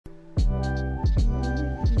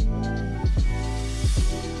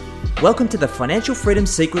Welcome to the Financial Freedom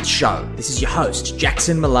Secrets Show. This is your host,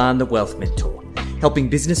 Jackson Milan, the Wealth Mentor, helping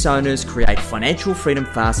business owners create financial freedom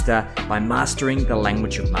faster by mastering the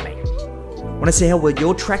language of money. Want to see how well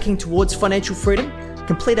you're tracking towards financial freedom?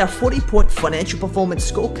 Complete our 40-point financial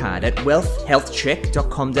performance scorecard at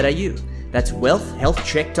wealthhealthcheck.com.au. That's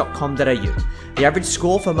wealthhealthcheck.com.au. The average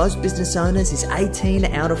score for most business owners is 18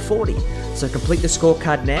 out of 40. So complete the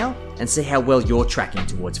scorecard now and see how well you're tracking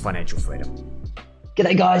towards financial freedom.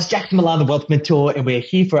 G'day guys, Jackson Milan, the Wealth Mentor, and we're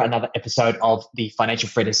here for another episode of the Financial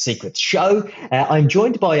Freedom Secrets Show. I'm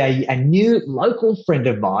joined by a new local friend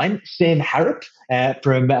of mine, Sam Harrop,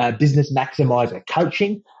 from Business Maximizer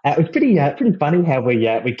Coaching. It was pretty funny how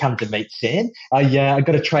we come to meet Sam. I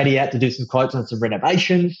got a tradie out to do some quotes on some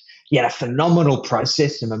renovations. He had a phenomenal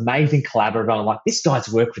process, some amazing collaborator. I'm like, this guy's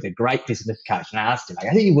worked with a great business coach. And I asked him,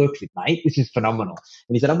 who you worked with, mate? This is phenomenal.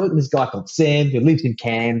 And he said, I'm working with this guy called Sam who lives in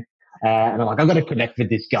Cannes. And I'm like, I've got to connect with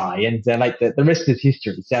this guy. And like the rest is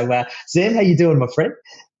history. So, Sam, how you doing, my friend?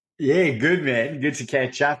 Yeah, good, man. Good to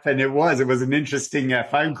catch up. And it was an interesting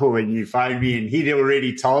phone call when you phoned me, and he'd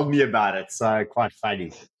already told me about it. So quite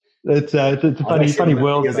funny. It's a funny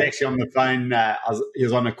world. He was actually on the phone. He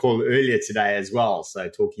was on a call earlier today as well. So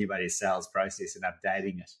talking about his sales process and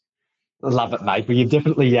updating it. I love it, mate. Well, you've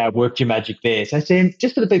definitely worked your magic there. So, Sam,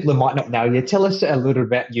 just for the people who might not know you, tell us a little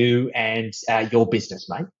about you and your business,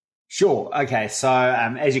 mate. Sure. Okay. So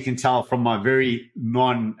as you can tell from my very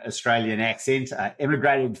non-Australian accent, I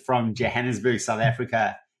immigrated from Johannesburg, South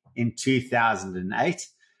Africa in 2008.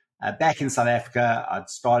 Back in South Africa, I'd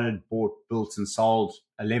started, bought, built and sold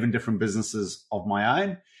 11 different businesses of my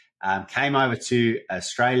own. Came over to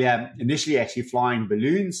Australia, initially actually flying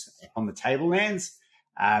balloons on the tablelands,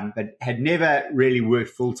 but had never really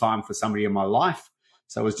worked full-time for somebody in my life.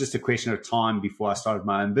 So it was just a question of time before I started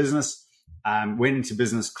my own business. Went into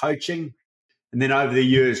business coaching, and then over the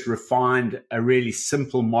years refined a really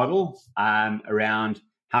simple model around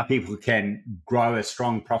how people can grow a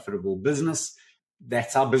strong, profitable business.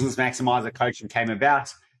 That's how Business Maximizer Coaching came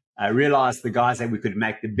about. I realized the guys that we could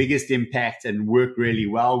make the biggest impact and work really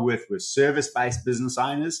well with were service-based business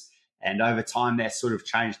owners. And over time, that's sort of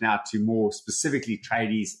changed now to more specifically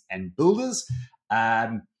tradies and builders.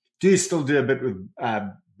 Do still do a bit with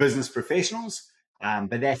business professionals.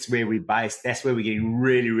 But that's where we're based. That's where we're getting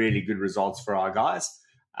really, really good results for our guys.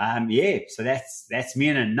 So that's me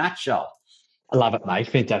in a nutshell. I love it, mate.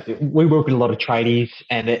 Fantastic. We work with a lot of tradies,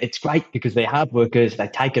 and it's great because they're hard workers. They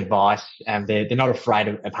take advice, and they're not afraid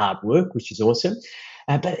of hard work, which is awesome.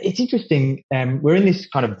 But it's interesting. We're in this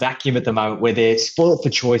kind of vacuum at the moment where they're spoiled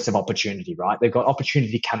for choice of opportunity, right? They've got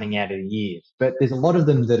opportunity coming out of the years, but there's a lot of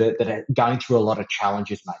them that are going through a lot of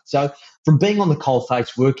challenges, mate. So from being on the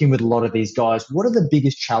coalface, working with a lot of these guys, what are the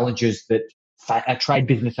biggest challenges that trade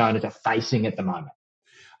business owners are facing at the moment?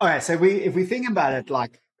 All right. So if we think about it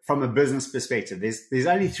like from a business perspective, there's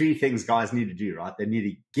only three things guys need to do, right? They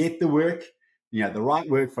need to get the work, the right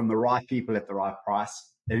work from the right people at the right price.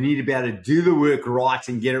 They need to be able to do the work right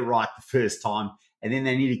and get it right the first time. And then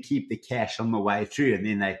they need to keep the cash on the way through. And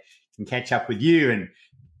then they can catch up with you and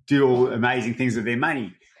do all amazing things with their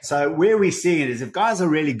money. So where we're seeing it is if guys are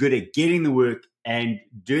really good at getting the work and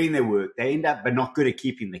doing their work, they end up but not good at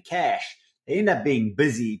keeping the cash. They end up being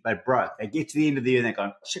busy but broke. They get to the end of the year and they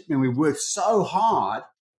go, shit, man, we've worked so hard,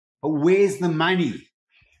 but where's the money?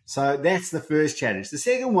 So that's the first challenge. The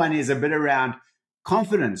second one is a bit around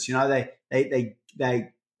confidence. They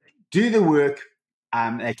do the work,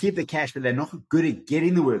 they keep the cash, but they're not good at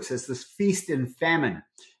getting the work. So it's this feast and famine.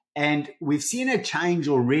 And we've seen a change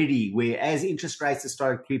already where as interest rates have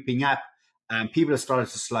started creeping up, people have started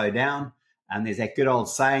to slow down. And there's that good old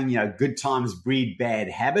saying, good times breed bad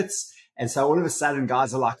habits. And so all of a sudden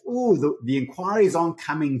guys are like, oh, the inquiries aren't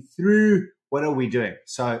coming through. What are we doing?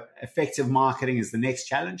 So effective marketing is the next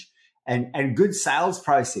challenge. And good sales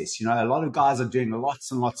process. A lot of guys are doing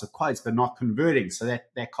lots and lots of quotes, but not converting. So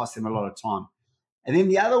that costs them a lot of time. And then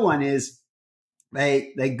the other one is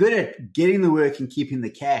they're good at getting the work and keeping the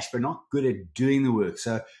cash, but not good at doing the work.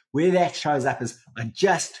 So where that shows up is I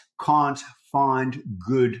just can't find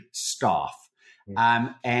good staff.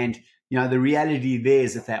 And the reality there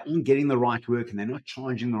is if they aren't getting the right work and they're not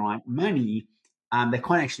charging the right money, they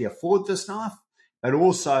can't actually afford the staff, but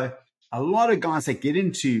also a lot of guys that get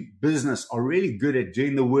into business are really good at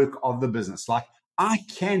doing the work of the business. Like I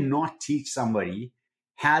cannot teach somebody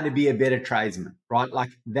how to be a better tradesman, right? Like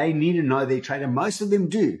they need to know their trade, and most of them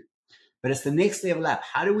do, but it's the next level up.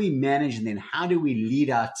 How do we manage, and then how do we lead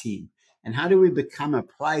our team, and how do we become a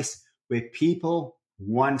place where people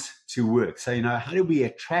want to work? So, how do we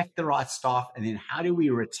attract the right staff, and then how do we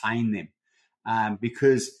retain them?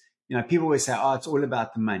 Because, people always say, oh, it's all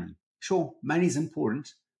about the money. sure, money's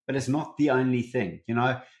important, but it's not the only thing.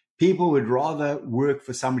 People would rather work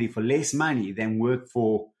for somebody for less money than work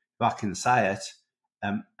for, if I can say it,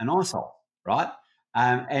 an arsehole, right?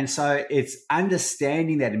 And so it's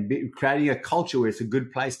understanding that and creating a culture where it's a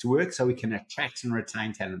good place to work so we can attract and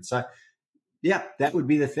retain talent. So, yeah, that would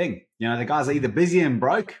be the thing. The guys are either busy and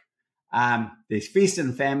broke, there's feast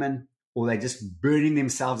and famine, or they're just burning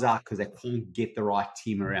themselves out because they can't get the right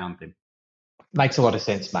team around them. Makes a lot of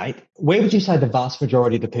sense, mate. Where would you say the vast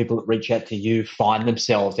majority of the people that reach out to you find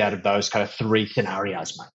themselves out of those kind of three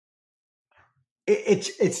scenarios, mate?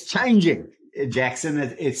 It's changing, Jackson.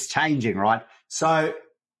 It's changing, right? So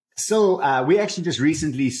still, we actually just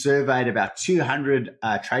recently surveyed about 200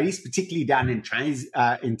 tradies, particularly down in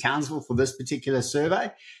Townsville for this particular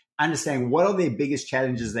survey, understanding what are their biggest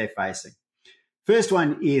challenges they're facing. First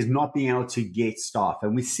one is not being able to get staff.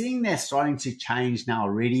 And we're seeing that starting to change now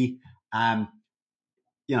already.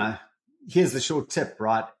 Here's the short tip,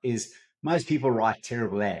 right, is most people write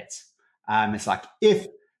terrible ads. It's like, if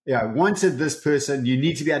wanted this person, you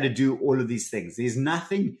need to be able to do all of these things. There's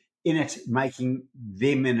nothing in it making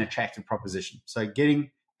them an attractive proposition. So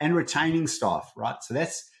getting and retaining staff, right? So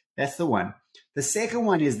that's the one. The second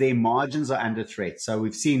one is their margins are under threat. So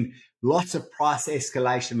we've seen lots of price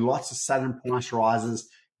escalation, lots of sudden price rises.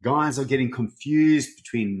 Guys are getting confused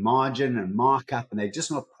between margin and markup, and they're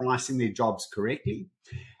just not pricing their jobs correctly.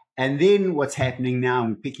 And then what's happening now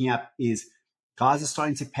and picking up is guys are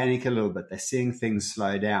starting to panic a little bit. They're seeing things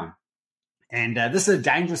slow down. And this is a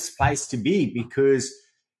dangerous place to be, because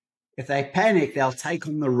if they panic, they'll take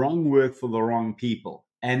on the wrong work for the wrong people.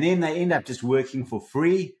 And then they end up just working for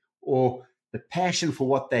free, or the passion for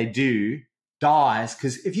what they do dies.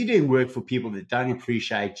 Because if you're doing work for people that don't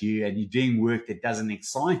appreciate you and you're doing work that doesn't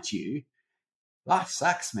excite you, life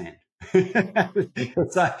sucks, man.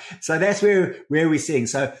 So that's where we're seeing.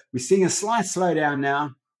 So we're seeing a slight slowdown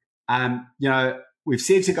now. We've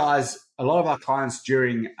said to guys, a lot of our clients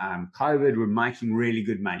during COVID were making really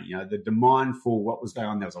good money. The demand for what was going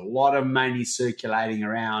on, there was a lot of money circulating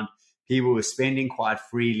around. People were spending quite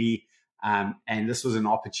freely, and this was an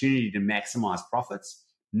opportunity to maximize profits.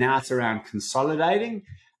 Now it's around consolidating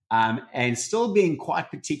and still being quite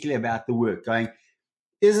particular about the work, going,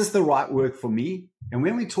 is this the right work for me? And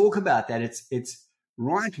when we talk about that, it's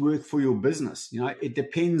right work for your business. It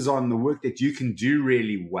depends on the work that you can do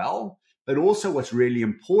really well, but also what's really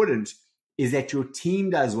important is that your team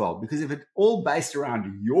does well. Because if it's all based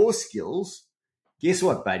around your skills, guess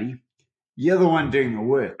what, buddy? You're the one doing the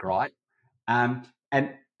work, right? And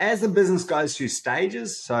as the business goes through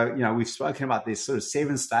stages, so, we've spoken about there's sort of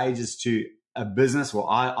 7 stages to a business. Well,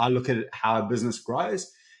 I look at it, how a business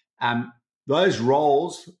grows. Those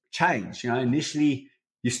roles change. Initially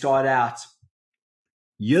you start out,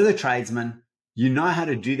 you're the tradesman, you know how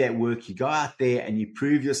to do that work, you go out there and you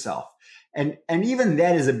prove yourself. And even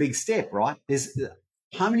that is a big step, right?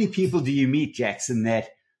 How many people do you meet, Jackson, that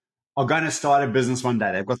are going to start a business one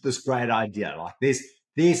day? They've got this great idea. Like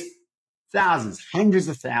there's thousands, hundreds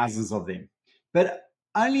of thousands of them, but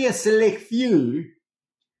only a select few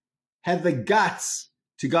have the guts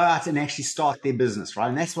to go out and actually start their business, right?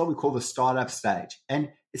 And that's what we call the startup stage. And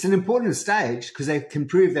it's an important stage because they can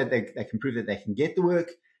prove that they can get the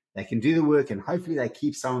work, they can do the work, and hopefully they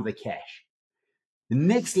keep some of the cash. The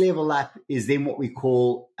next level up is then what we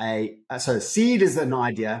call so seed is an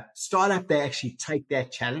idea. Startup, they actually take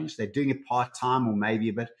that challenge. They're doing it part-time or maybe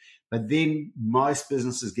a bit, but then most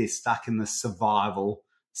businesses get stuck in the survival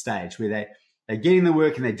stage where they're getting the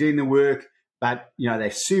work and they're doing the work, but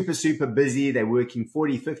they're super, super busy. They're working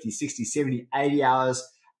 40, 50, 60, 70, 80 hours.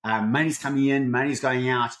 Money's coming in, money's going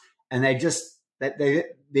out. And their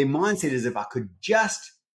mindset is, if I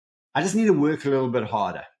just need to work a little bit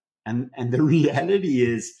harder. And the reality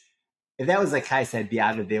is, if that was the case, they'd be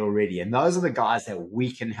out of there already. And those are the guys that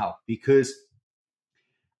we can help because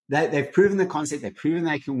they've proven the concept. They've proven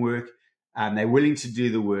they can work. They're willing to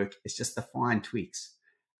do the work. It's just the fine tweaks.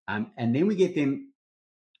 And then we get them.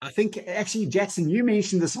 I think actually, Jackson, you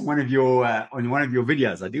mentioned this on one of your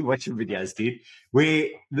videos. I do watch your videos, dude. Where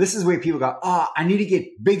this is where people go, I need to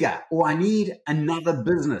get bigger, or I need another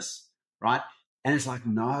business, right? And it's like,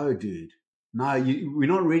 no, dude, no, we're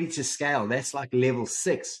not ready to scale. That's like level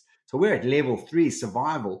 6. So we're at level 3,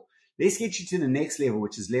 survival. Let's get you to the next level,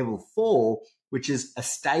 which is level 4, which is a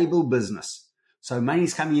stable business. So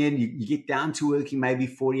money's coming in. You get down to working maybe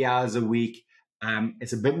 40 hours a week.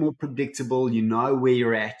 It's a bit more predictable. You know where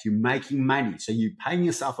you're at. You're making money. So you're paying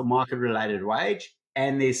yourself a market-related wage,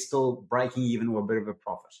 and they're still breaking even or a bit of a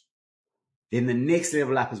profit. Then the next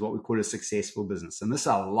level up is what we call a successful business. And this is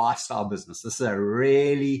a lifestyle business. This is a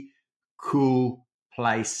really cool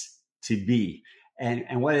place to be.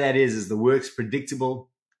 And what that is the work's predictable.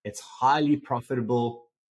 It's highly profitable.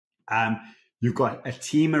 You've got a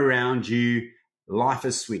team around you. Life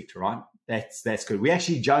is sweet, right? That's good. We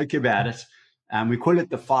actually joke about it. We call it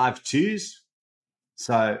the 5 2s.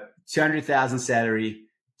 So 200,000 salary,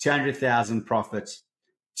 200,000 profits,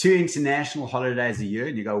 2 international holidays a year.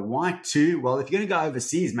 And you go, why 2? Well, if you're going to go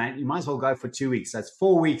overseas, mate, you might as well go for 2 weeks. So it's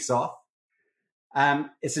 4 weeks off.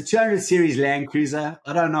 It's a 200 series Land Cruiser.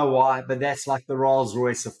 I don't know why, but that's like the Rolls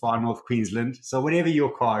Royce of Far North Queensland. So whatever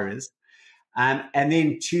your car is. And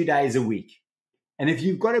then 2 days a week. And if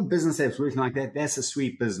you've got a business that's working like that, that's a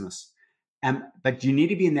sweet business. But you need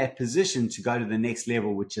to be in that position to go to the next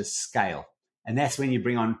level, which is scale. And that's when you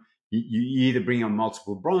bring on, you either bring on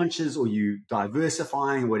multiple branches or you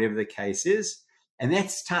diversifying, whatever the case is. And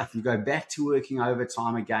that's tough. You go back to working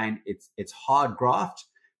overtime again. It's hard graft,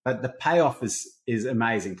 but the payoff is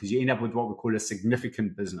amazing because you end up with what we call a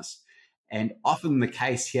significant business. And often the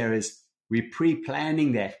case here is we're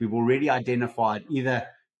pre-planning that. We've already identified either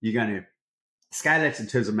you're going to scale it in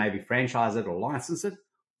terms of maybe franchise it or license it,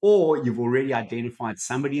 or you've already identified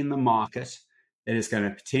somebody in the market that is going to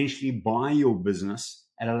potentially buy your business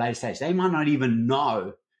at a later stage. They might not even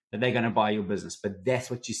know that they're going to buy your business, but that's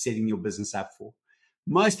what you're setting your business up for.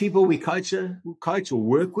 Most people we coach or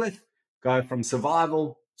work with go from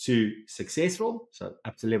survival to successful, so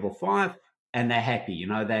up to level 5, and they're happy. You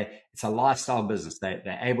know, it's a lifestyle business.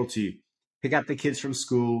 They're able to pick up the kids from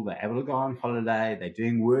school. They're able to go on holiday. They're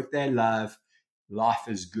doing work they love. Life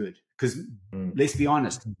is good. Because let's be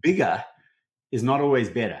honest, bigger is not always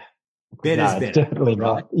better. Better is better. Definitely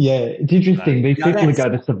right. Not. Yeah, it's interesting. These people who go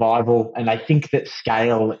to survival and they think that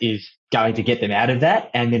scale is going to get them out of that,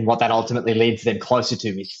 and then what that ultimately leads them closer to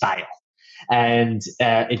is fail. And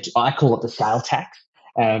I call it the sale tax,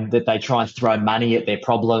 that they try and throw money at their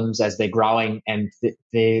problems as they're growing, and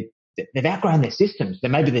they've outgrown their systems.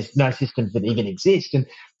 Maybe there's no systems that even exist. And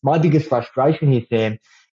my biggest frustration here, Sam,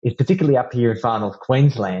 is particularly up here in far north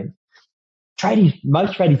Queensland,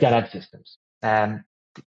 most tradies don't have systems,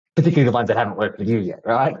 particularly the ones that haven't worked with you yet,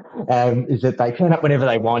 right? Is that they turn up whenever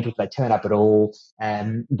they want, if they turn up at all,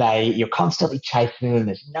 you're constantly chasing them,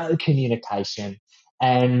 there's no communication,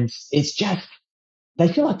 and it's just,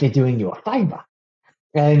 they feel like they're doing you a favour.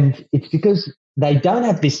 And it's because they don't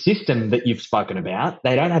have this system that you've spoken about.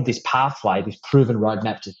 They don't have this pathway, this proven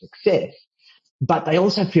roadmap to success. But they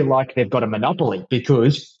also feel like they've got a monopoly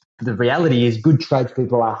because the reality is good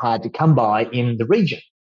tradespeople are hard to come by in the region.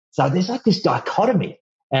 So there's like this dichotomy.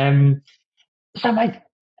 So, mate,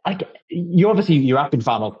 you're up in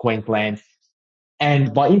far north Queensland,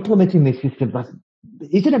 and by implementing this system,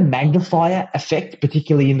 is it a magnifier effect,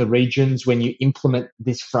 particularly in the regions when you implement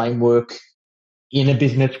this framework in a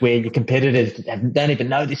business where your competitors don't even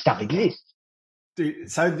know this stuff exists?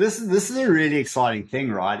 Dude, so this is a really exciting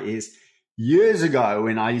thing, right? Is years ago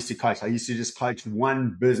when I used to just coach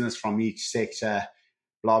one business from each sector,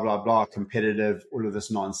 blah, blah, blah, competitive, all of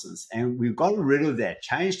this nonsense. And we've got rid of that,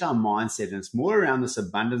 changed our mindset, and it's more around this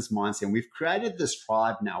abundance mindset. And we've created this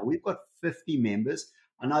tribe now. We've got 50 members.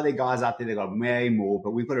 I know there are guys out there that got way more,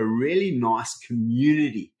 but we've got a really nice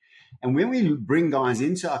community. And when we bring guys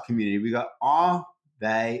into our community, we go, are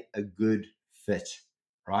they a good fit,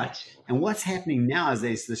 right? And what's happening now is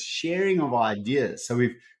there's this sharing of ideas. So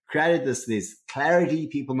we've created there's clarity.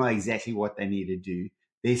 People know exactly what they need to do.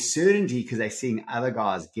 There's certainty because they're seeing other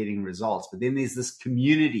guys getting results. But then there's this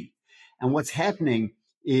community. And what's happening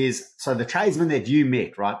is, so the tradesman that you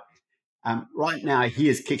met, right? Right now, he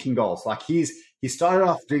is kicking goals. Like he started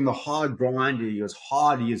off doing the hard grind. He was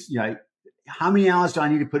hard. He was, how many hours do I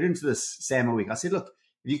need to put into this, Sam, a week? I said, look,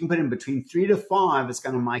 if you can put in between 3 to 5, it's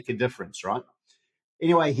going to make a difference, right?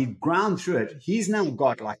 Anyway, he ground through it. He's now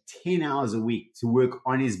got like 10 hours a week to work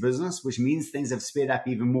on his business, which means things have sped up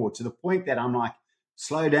even more to the point that I'm like,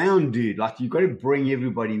 slow down, dude. Like, you've got to bring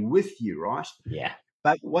everybody with you, right? Yeah.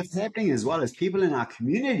 But what's happening as well is people in our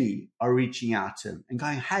community are reaching out to him and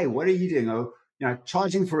going, hey, what are you doing? Oh,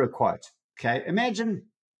 charging for a quote. Okay. Imagine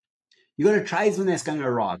you got a tradesman that's going to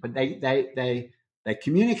arrive, but they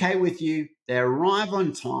communicate with you. They arrive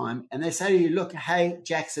on time and they say to you, look, hey,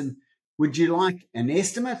 Jackson, would you like an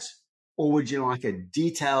estimate or would you like a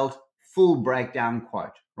detailed full breakdown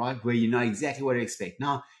quote, right? Where you know exactly what to expect.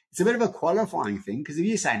 Now, it's a bit of a qualifying thing because if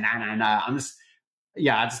you say, no, I'm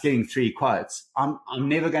just getting 3 quotes, I'm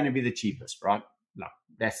never going to be the cheapest, right? No,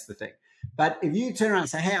 that's the thing. But if you turn around and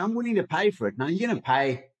say, hey, I'm willing to pay for it. Now, you're going to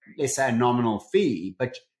pay, let's say, a nominal fee,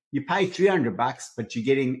 but you pay $300, but you're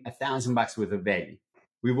getting $1,000 worth of value.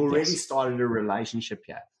 We've already started a relationship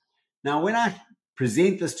here. Now, when I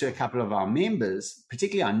present this to a couple of our members,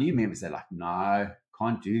 particularly our new members, they're like, no,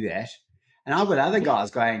 can't do that. And I've got other guys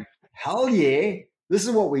going, hell yeah, this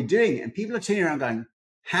is what we're doing. And people are turning around going,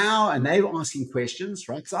 how? And they're asking questions,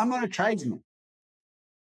 right? Because I'm not a tradesman.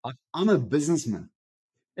 I'm a businessman.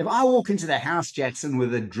 If I walk into the house, Jackson,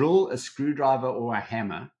 with a drill, a screwdriver, or a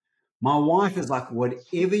hammer, my wife is like,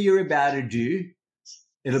 whatever you're about to do,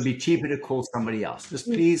 it'll be cheaper to call somebody else. Just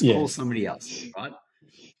please call somebody else, right?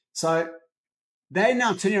 So they're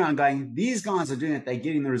now turning around going, these guys are doing it. They're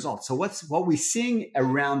getting the results. So what we're seeing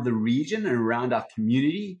around the region and around our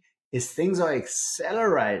community is things are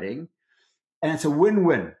accelerating, and it's a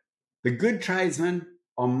win-win. The good tradesmen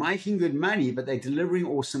are making good money, but they're delivering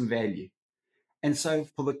awesome value. And so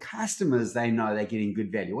for the customers, they know they're getting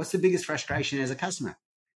good value. What's the biggest frustration as a customer?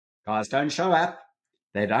 Guys don't show up.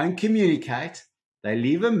 They don't communicate. They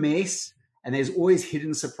leave a mess, and there's always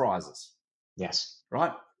hidden surprises. Yes.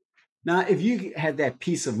 Right? Now, if you have that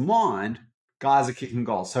peace of mind, guys are kicking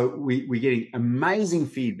goals. So we're getting amazing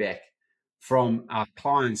feedback from our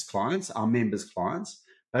clients, our members' clients,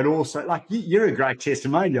 but also, like, you're a great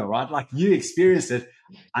testimonial, right? Like, you experienced it.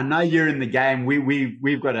 I know you're in the game.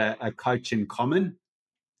 We've got a coach in common.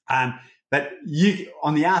 But you,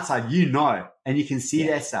 on the outside, and you can see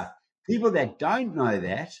that stuff. People that don't know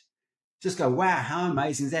that just go, wow, how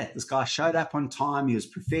amazing is that? This guy showed up on time. He was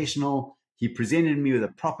professional. He presented me with a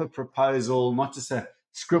proper proposal, not just a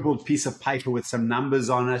scribbled piece of paper with some numbers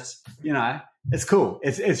on it. It's cool.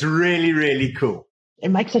 It's really, really cool. It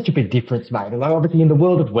makes such a big difference, mate. Like, obviously, in the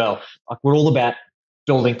world of wealth, like, we're all about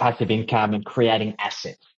building passive income and creating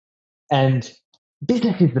assets. And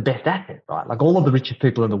business is the best asset, right? Like, all of the richest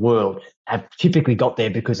people in the world have typically got there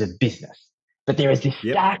because of business. But there is this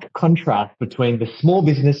stark contrast between the small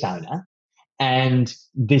business owner and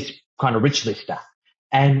this kind of rich lister.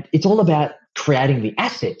 And it's all about creating the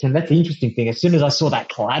assets. And that's the interesting thing. As soon as I saw that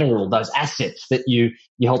collateral, those assets that you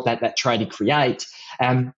help that tradie create,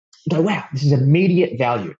 you go, wow, this is immediate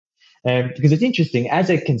value. Because it's interesting, as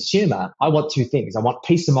a consumer, I want two things. I want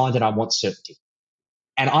peace of mind and I want certainty.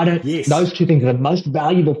 And those two things are the most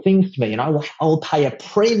valuable things to me. And I will pay a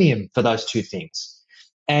premium for those two things.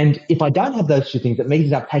 And if I don't have those two things, it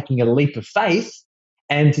means I'm taking a leap of faith.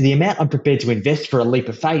 And the amount I'm prepared to invest for a leap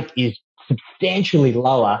of faith is substantially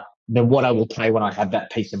lower than what I will pay when I have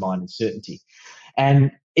that peace of mind and certainty.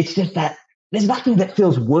 And it's just that there's nothing that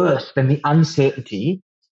feels worse than the uncertainty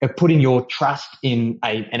of putting your trust in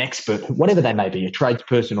an expert, whatever they may be, a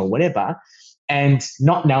tradesperson or whatever, and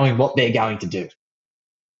not knowing what they're going to do.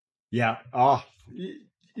 Yeah. Oh,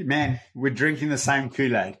 man, we're drinking the same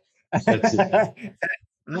Kool-Aid. That's it.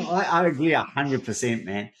 I agree 100%,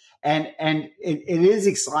 man. And it is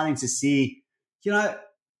exciting to see,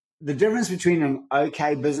 the difference between an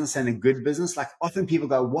okay business and a good business. Like, often people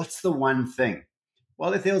go, what's the one thing?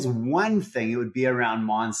 Well, if there was one thing, it would be around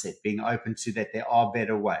mindset, being open to that there are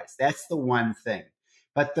better ways. That's the one thing.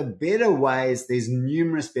 But the better ways, there's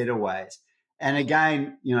numerous better ways. And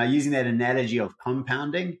again, using that analogy of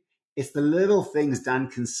compounding, it's the little things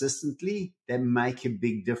done consistently that make a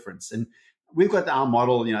big difference. And we've got our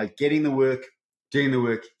model, getting the work, doing the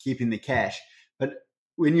work, keeping the cash. But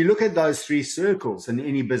when you look at those three circles in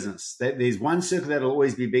any business, there's one circle that'll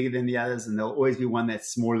always be bigger than the others, and there'll always be one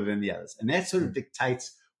that's smaller than the others. And that sort of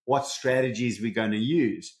dictates what strategies we're going to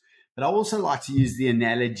use. But I also like to use the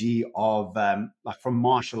analogy of, like, from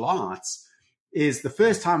martial arts, is the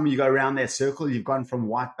first time you go around that circle, you've gone from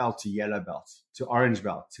white belt to yellow belt, to orange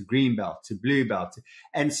belt, to green belt, to blue belt.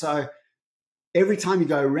 And so every time you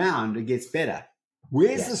go around, it gets better.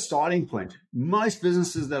 Where's the starting point? Most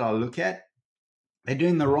businesses that I look at, they're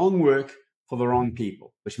doing the wrong work for the wrong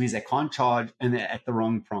people, which means they can't charge and they're at the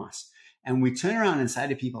wrong price. And we turn around and say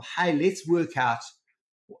to people, hey, let's work out,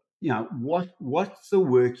 what's the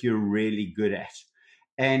work you're really good at?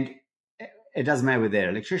 And it doesn't matter whether they're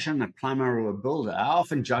an electrician, a plumber, or a builder. I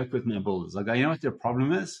often joke with my builders. I go, you know what their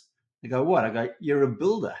problem is? They go, what? I go, you're a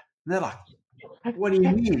builder. And they're like, what do you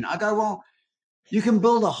mean? I go, well, you can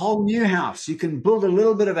build a whole new house. You can build a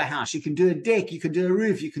little bit of a house. You can do a deck. You can do a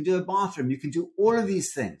roof. You can do a bathroom. You can do all of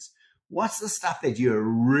these things. What's the stuff that you're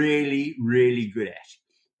really, really good at?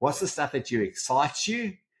 What's the stuff that excites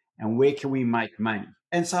you? And where can we make money?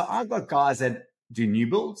 And so I've got guys that do new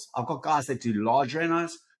builds. I've got guys that do large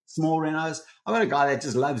renos, small renos. I've got a guy that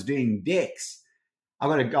just loves doing decks. I've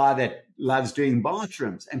got a guy that loves doing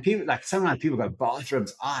bathrooms. And people, like, sometimes people go,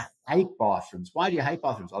 bathrooms, I hate bathrooms. Why do you hate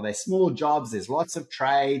bathrooms? Are they small jobs? There's lots of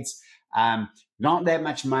trades, not that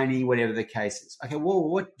much money, whatever the case is. Okay, well,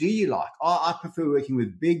 what do you like? Oh, I prefer working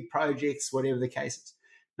with big projects, whatever the case is.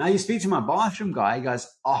 Now you speak to my bathroom guy, he goes,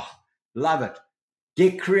 oh, love it.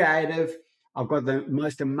 Get creative. I've got the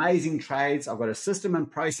most amazing trades. I've got a system and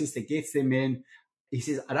process that gets them in. he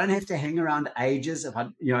says, I don't have to hang around ages. If I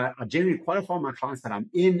generally qualify my clients, but I'm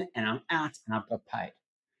in and I'm out and I've got paid.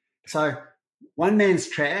 So one man's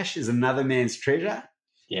trash is another man's treasure.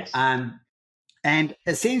 Yes. And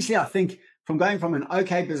essentially, I think from going from an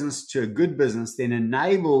okay business to a good business then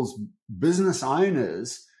enables business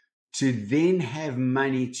owners to then have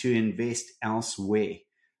money to invest elsewhere.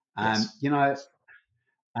 Yes.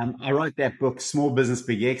 I wrote that book, Small Business,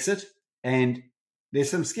 Big Exit, and there's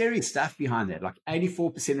some scary stuff behind that. Like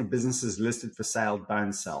 84% of businesses listed for sale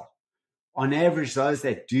don't sell. On average, those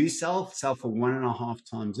that do sell for 1.5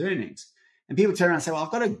 times earnings. And people turn around and say, well,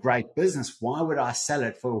 I've got a great business. Why would I sell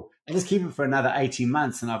it I'll just keep it for another 18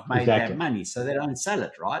 months and I've made that money. So they don't sell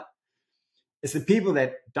it, right? It's the people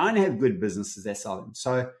that don't have good businesses that sell them.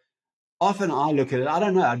 So often I look at it, I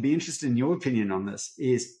don't know, I'd be interested in your opinion on this,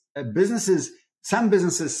 is some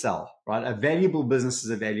businesses sell, right? A valuable business is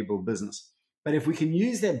a valuable business. But if we can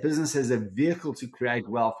use that business as a vehicle to create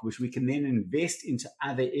wealth, which we can then invest into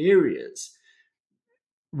other areas,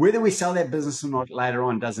 whether we sell that business or not later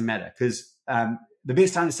on doesn't matter, because the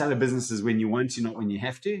best time to sell a business is when you want to, not when you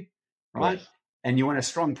have to, right? And you want a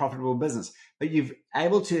strong, profitable business. But you've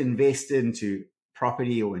able to invest into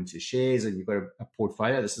property or into shares, and you've got a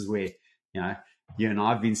portfolio. This is where you and I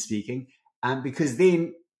have been speaking, because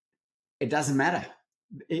then it doesn't matter.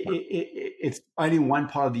 It's only one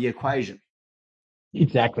part of the equation.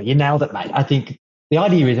 Exactly. You nailed it, mate. I think the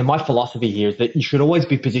idea is, and my philosophy here is that you should always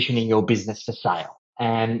be positioning your business for sale.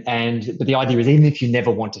 But the idea is, even if you never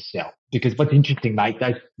want to sell, because what's interesting, mate,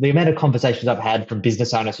 the amount of conversations I've had from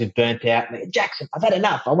business owners who've burnt out, Jackson, I've had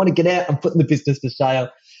enough. I want to get out. I'm putting the business for sale.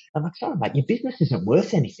 I'm like, sorry, mate, your business isn't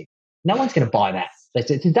worth anything. No one's going to buy that. It's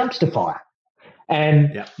a dumpster fire.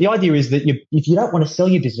 And the idea is that if you don't want to sell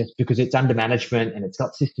your business because it's under management and it's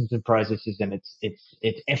got systems and processes and it's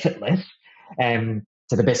effortless and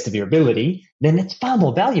to the best of your ability, then it's far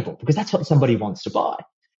more valuable because that's what somebody wants to buy.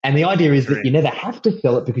 And the idea is that you never have to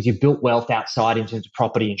sell it because you've built wealth outside in terms of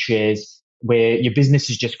property and shares where your business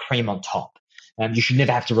is just cream on top. You should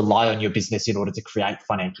never have to rely on your business in order to create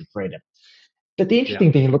financial freedom. But the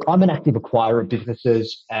interesting thing, look, I'm an active acquirer of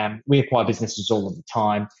businesses. We acquire businesses all of the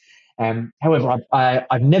time. However,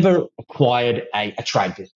 I've never acquired a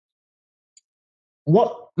trade business.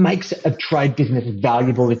 What makes a trade business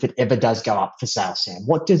valuable if it ever does go up for sale, Sam?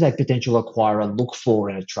 What does a potential acquirer look for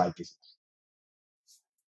in a trade business?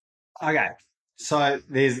 Okay, so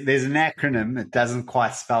there's an acronym. It doesn't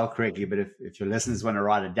quite spell correctly, but if your listeners want to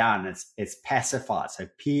write it down, it's PACIFI. So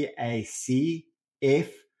PACFI,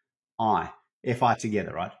 FI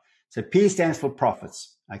together, right? So P stands for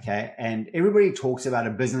profits, okay? And everybody talks about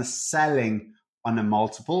a business selling on a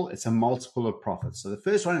multiple. It's a multiple of profits. So the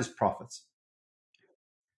first one is profits.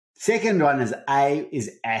 Second one is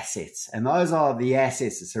assets. And those are the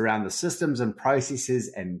assets. It's around the systems and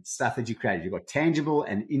processes and stuff that you created. You've got tangible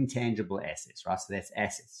and intangible assets, right? So that's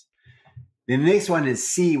assets. Then the next one is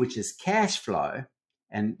C, which is cash flow.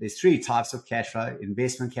 And there's 3 types of cash flow: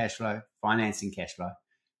 investment cash flow, financing cash flow.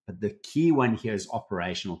 But the key one here is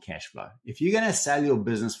operational cash flow. If you're going to sell your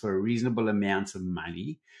business for a reasonable amount of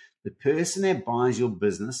money, the person that buys your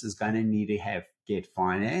business is going to need to get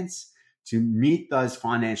finance. To meet those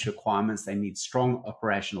finance requirements, they need strong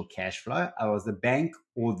operational cash flow. Otherwise, the bank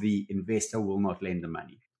or the investor will not lend the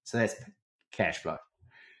money. So that's cash flow.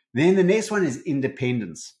 Then the next one is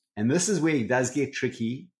independence. And this is where it does get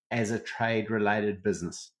tricky as a trade-related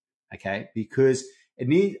business, okay? Because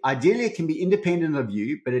ideally it can be independent of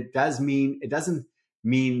you, but it doesn't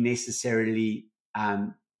mean necessarily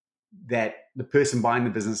that the person buying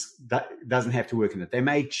the business doesn't have to work in it. They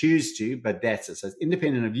may choose to, but that's it. So it's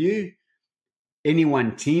independent of you, any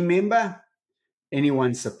one team member, any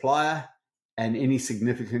one supplier, and any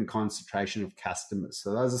significant concentration of customers.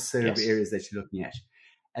 So those are sort of areas that you're looking at.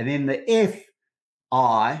 And then the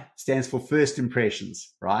FI stands for first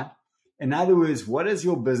impressions, right? In other words, what does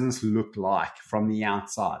your business look like from the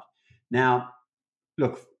outside? Now,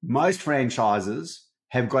 look, most franchises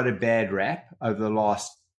have got a bad rap over the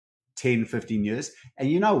last 10, 15 years. And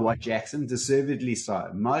you know what, Jackson? Deservedly so.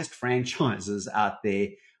 Most franchises out there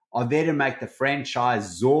are there to make the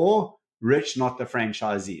franchisor rich, not the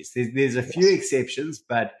franchisees. There's a few exceptions,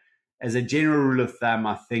 but as a general rule of thumb,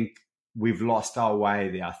 I think we've lost our way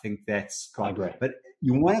there. I think that's quite great. But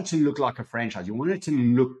you want it to look like a franchise. You want it to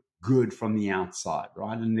look good from the outside,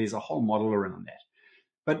 right? And there's a whole model around that.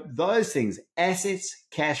 But those things, assets,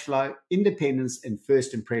 cash flow, independence, and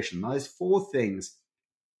first impression, those 4 things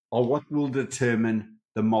are what will determine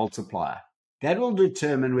the multiplier. That will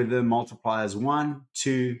determine whether the multiplier is 1,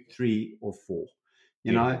 2, 3, or 4.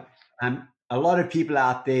 You know, a lot of people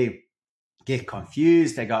out there get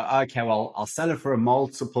confused. They go, okay, well, I'll sell it for a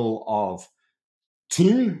multiple of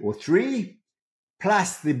 2 or 3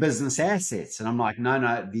 plus the business assets. And I'm like,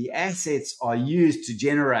 no, the assets are used to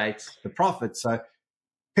generate the profit. So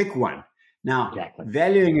pick one. Now,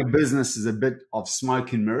 valuing a business is a bit of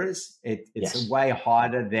smoke and mirrors. It's way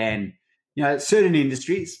harder than, certain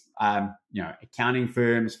industries, accounting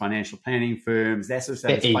firms, financial planning firms, that sort of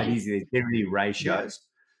stuff. It's quite easy. There's generally ratios.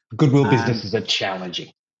 Goodwill businesses are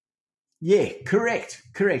challenging. Yeah, correct.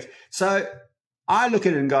 So I look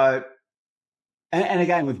at it and go, and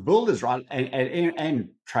again, with builders, right, and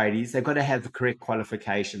tradies, they've got to have the correct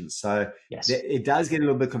qualifications. So it does get a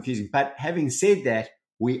little bit confusing. But having said that,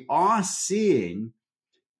 we are seeing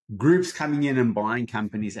groups coming in and buying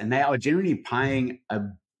companies, and they are generally paying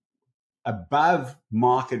above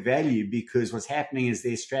market value, because what's happening is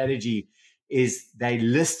their strategy is they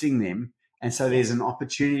listing them. And so there's an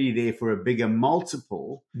opportunity there for a bigger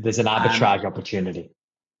multiple. There's an arbitrage opportunity.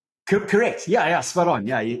 Correct. Yeah, spot on.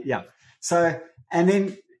 Yeah. So, and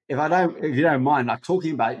then if you don't mind, like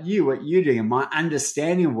talking about what you're doing, and my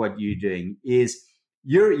understanding of what you're doing is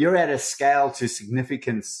you're at a scale to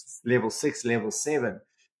significance level 6, level 7.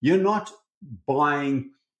 You're not buying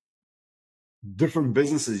different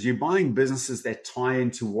businesses. You're buying businesses that tie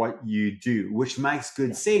into what you do, which makes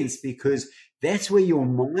good sense, because that's where your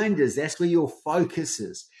mind is. That's where your focus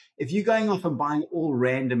is. If you're going off and buying all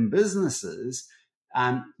random businesses,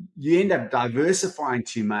 you end up diversifying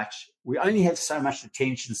too much. We only have so much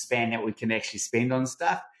attention span that we can actually spend on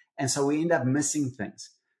stuff. And so we end up missing things.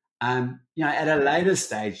 At a later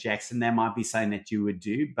stage, Jackson, that might be something that you would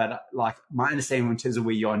do. But like my understanding in terms of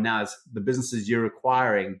where you are now is the businesses you're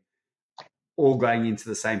acquiring all going into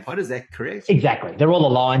the same pot. Is that correct? Exactly. They're all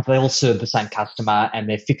aligned. They all serve the same customer, and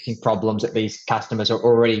they're fixing problems that these customers are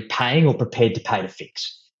already paying or prepared to pay to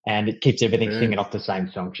fix. And it keeps everything singing off the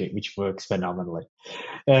same song sheet, which works phenomenally.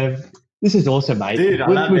 This is awesome, mate. Dude, I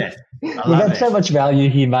love that. We've had so much value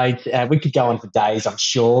here, mate. We could go on for days, I'm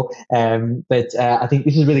sure. But I think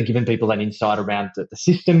this has really given people an insight around the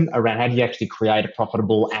system, around how do you actually create a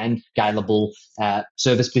profitable and scalable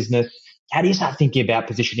service business. How do you start thinking about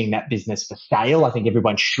positioning that business for sale? I think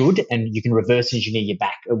everyone should, and you can reverse engineer your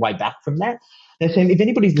way back from that. Now, Sam, if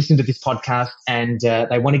anybody's listening to this podcast and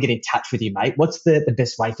they want to get in touch with you, mate, what's the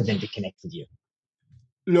best way for them to connect with you?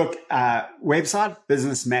 Look, website,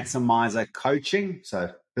 Business Maximizer Coaching.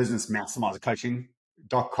 So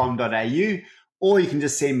businessmaximizercoaching.com.au, or you can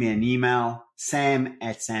just send me an email,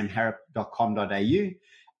 sam@samharrop.com.au.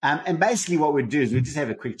 And basically what we do is we just have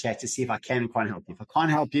a quick chat to see if I can and can't help you. If I can't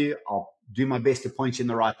help you, I'll do my best to point you in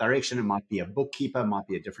the right direction. It might be a bookkeeper, it might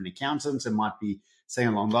be a different accountant, it might be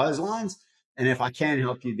something along those lines. And if I can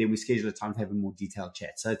help you, then we schedule a time to have a more detailed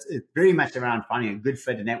chat. So it's very much around finding a good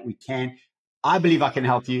fit, and that we can. I believe I can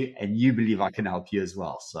help you, and you believe I can help you as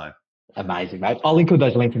well. So amazing, mate. I'll include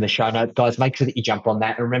those links in the show notes, guys. Make sure that you jump on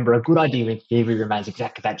that. And remember, a good idea in theory remains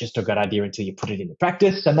exactly that, just a good idea until you put it into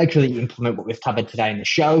practice. So make sure that you implement what we've covered today in the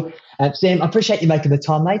show. Sam, I appreciate you making the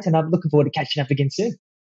time, mate, and I'm looking forward to catching up again soon.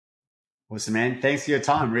 Awesome, man. Thanks for your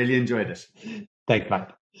time. Really enjoyed it. Thanks,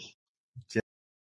 mate.